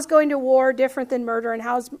how is going to war different than murder, and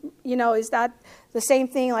is that the same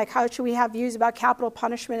thing? Like, how should we have views about capital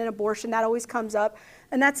punishment and abortion? That always comes up,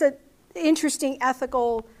 and that's an interesting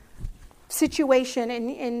ethical situation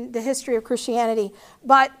in the history of Christianity.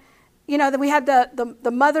 But then we had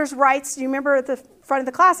the mother's rights. Do you remember at the front of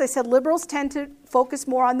the class I said liberals tend to focus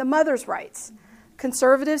more on the mother's rights.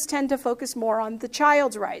 Conservatives tend to focus more on the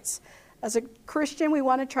child's rights. As a Christian, we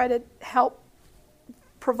want to try to help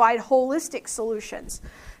provide holistic solutions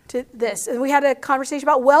to this. And we had a conversation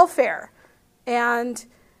about welfare and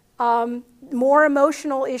more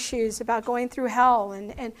emotional issues about going through hell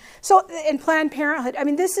and Planned Parenthood. I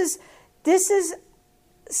mean, this is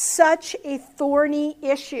such a thorny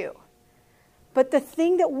issue. But the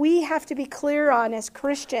thing that we have to be clear on as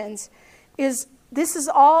Christians is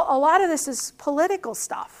a lot of this is political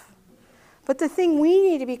stuff. But the thing we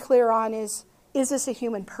need to be clear on is this a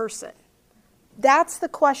human person? That's the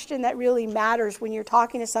question that really matters when you're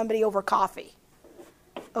talking to somebody over coffee.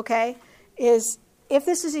 Okay? Is if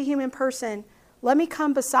this is a human person, let me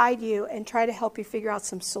come beside you and try to help you figure out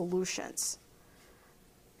some solutions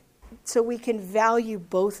so we can value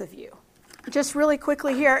both of you. Just really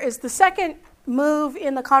quickly here is the second move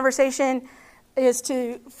in the conversation is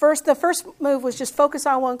the first move was just focus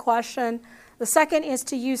on one question. The second is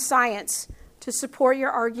to use science to support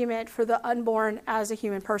your argument for the unborn as a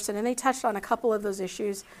human person. And they touched on a couple of those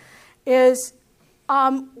issues.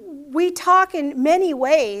 We talk in many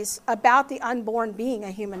ways about the unborn being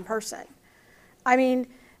a human person. I mean,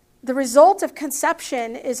 the result of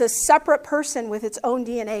conception is a separate person with its own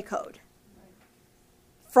DNA code.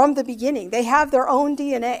 From the beginning, they have their own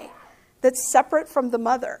DNA that's separate from the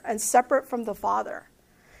mother and separate from the father.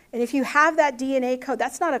 And if you have that DNA code,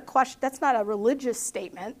 that's not a question, that's not a religious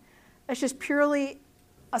statement. That's just purely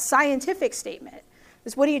a scientific statement.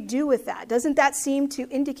 Is what do you do with that? Doesn't that seem to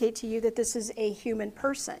indicate to you that this is a human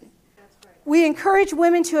person? That's right. We encourage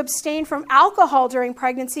women to abstain from alcohol during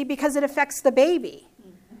pregnancy because it affects the baby.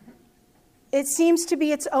 It seems to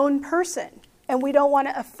be its own person, and we don't want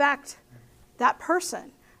to affect that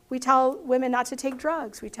person. We tell women not to take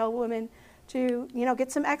drugs. We tell women to,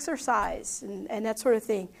 get some exercise and that sort of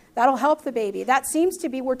thing. That'll help the baby. That seems to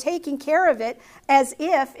be we're taking care of it as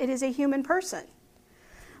if it is a human person.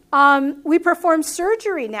 We perform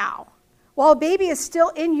surgery now while a baby is still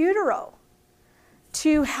in utero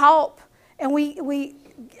to help, and we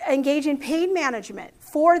engage in pain management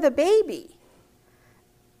for the baby.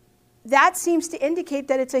 That seems to indicate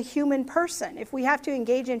that it's a human person if we have to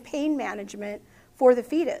engage in pain management for the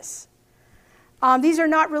fetus. These are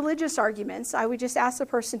not religious arguments. I would just ask the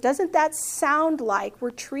person, doesn't that sound like we're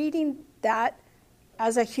treating that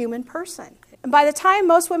as a human person? And by the time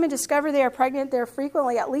most women discover they are pregnant, they're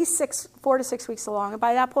frequently at least 4 to 6 weeks along. And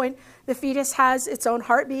by that point, the fetus has its own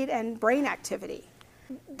heartbeat and brain activity.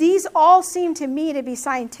 These all seem to me to be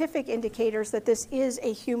scientific indicators that this is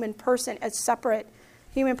a human person, a separate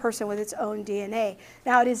human person with its own DNA.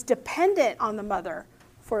 Now, it is dependent on the mother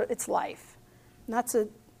for its life. And that's a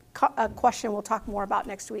question we'll talk more about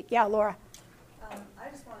next week. Yeah, Laura. I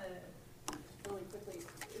just want to really quickly,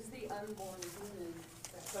 is the unborn human,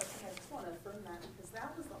 that question, I just want to affirm that because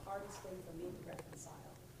that was the hardest thing for me to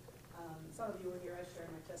reconcile. Some of you were here, I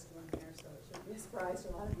shared my testimony there, so it shouldn't be a surprise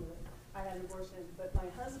to a lot of you. I had an abortion, but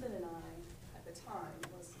my husband and I, at the time,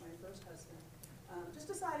 was my first husband,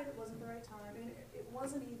 just decided it wasn't the right time, and it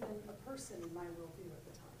wasn't even a person in my worldview at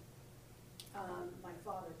the time. My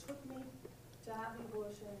father took me to have an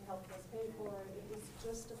abortion, helped us pay for it. It was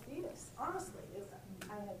just a fetus. Honestly,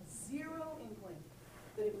 I had zero inkling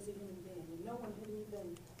that it was a human being, and no one had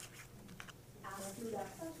even asked me that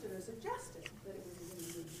question or suggested that it was a human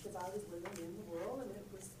being, because I was living in the world, and it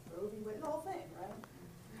was Roe v. Wade, the whole thing, right?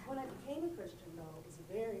 When I became a Christian, though, it was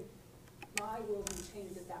my worldview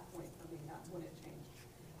changed at that point for me. That's when it changed.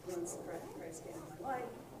 Once Christ came in my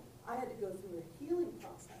life, I had to go through a healing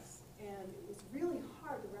process, and it was really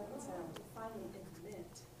hard to reconcile to finally admit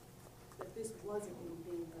that this was a human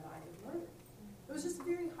being that I had murdered. It was just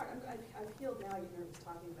very hard. I've healed now. I get nervous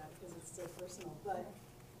talking about it because it's so personal. But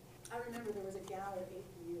I remember there was a gal at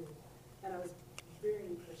 8th year, and I was very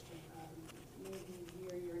new Christian, maybe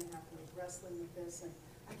a year and a half, and I was wrestling with this, and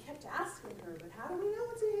I kept asking her, but how do we know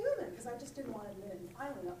it's a human? Because I just didn't want to admit it. And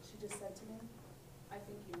finally, she just said to me, I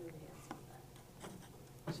think you know the answer to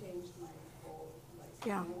that. Changed my whole life.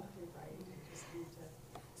 Yeah. You're right. You just need to.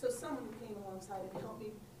 So someone who came alongside and helped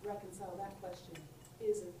me reconcile that question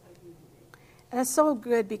is a human being. And that's so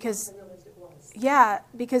good because, I realized it was. yeah,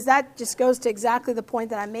 because that just goes to exactly the point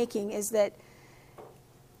that I'm making, is that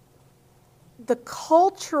the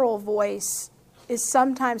cultural voice is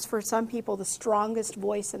sometimes for some people the strongest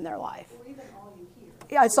voice in their life. Or even all you hear.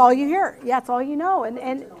 Yeah, it's all you hear. Yeah, it's all you know.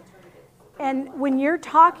 And when you're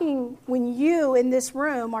talking, when you in this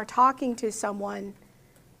room are talking to someone,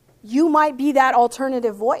 you might be that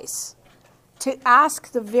alternative voice to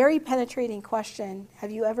ask the very penetrating question,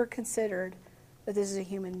 have you ever considered that this is a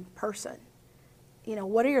human person? You know,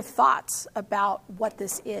 what are your thoughts about what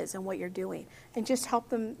this is and what you're doing? And just help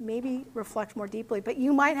them maybe reflect more deeply. But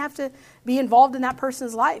you might have to be involved in that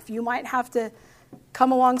person's life. You might have to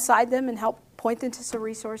come alongside them and help point them to some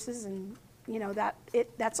resources. And, you know,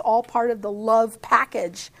 that's all part of the love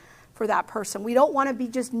package for that person. We don't want to be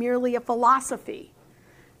just merely a philosophy.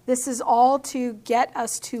 This is all to get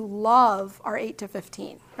us to love our 8 to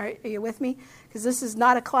 15. Right? Are you with me? Because this is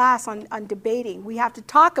not a class on debating. We have to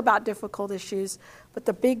talk about difficult issues, but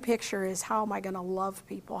the big picture is, how am I going to love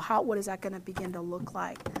people? What is that going to begin to look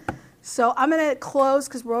like? So I'm going to close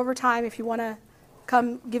because we're over time. If you want to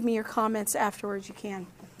come give me your comments afterwards, you can.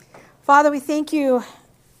 Father, we thank you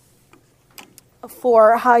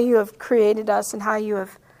for how you have created us and how you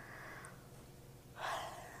have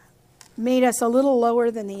made us a little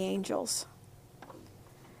lower than the angels.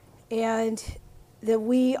 And that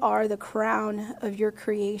we are the crown of your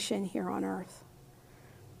creation here on earth.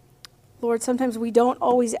 Lord, sometimes we don't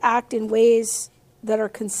always act in ways that are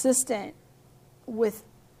consistent with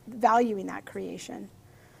valuing that creation.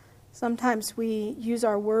 Sometimes we use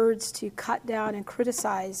our words to cut down and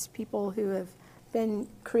criticize people who have been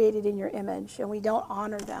created in your image, and we don't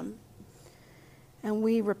honor them. And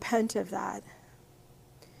we repent of that.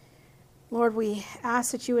 Lord, we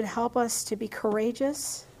ask that you would help us to be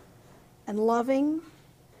courageous and loving,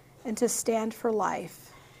 and to stand for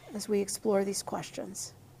life as we explore these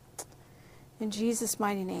questions. In Jesus'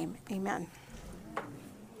 mighty name, amen.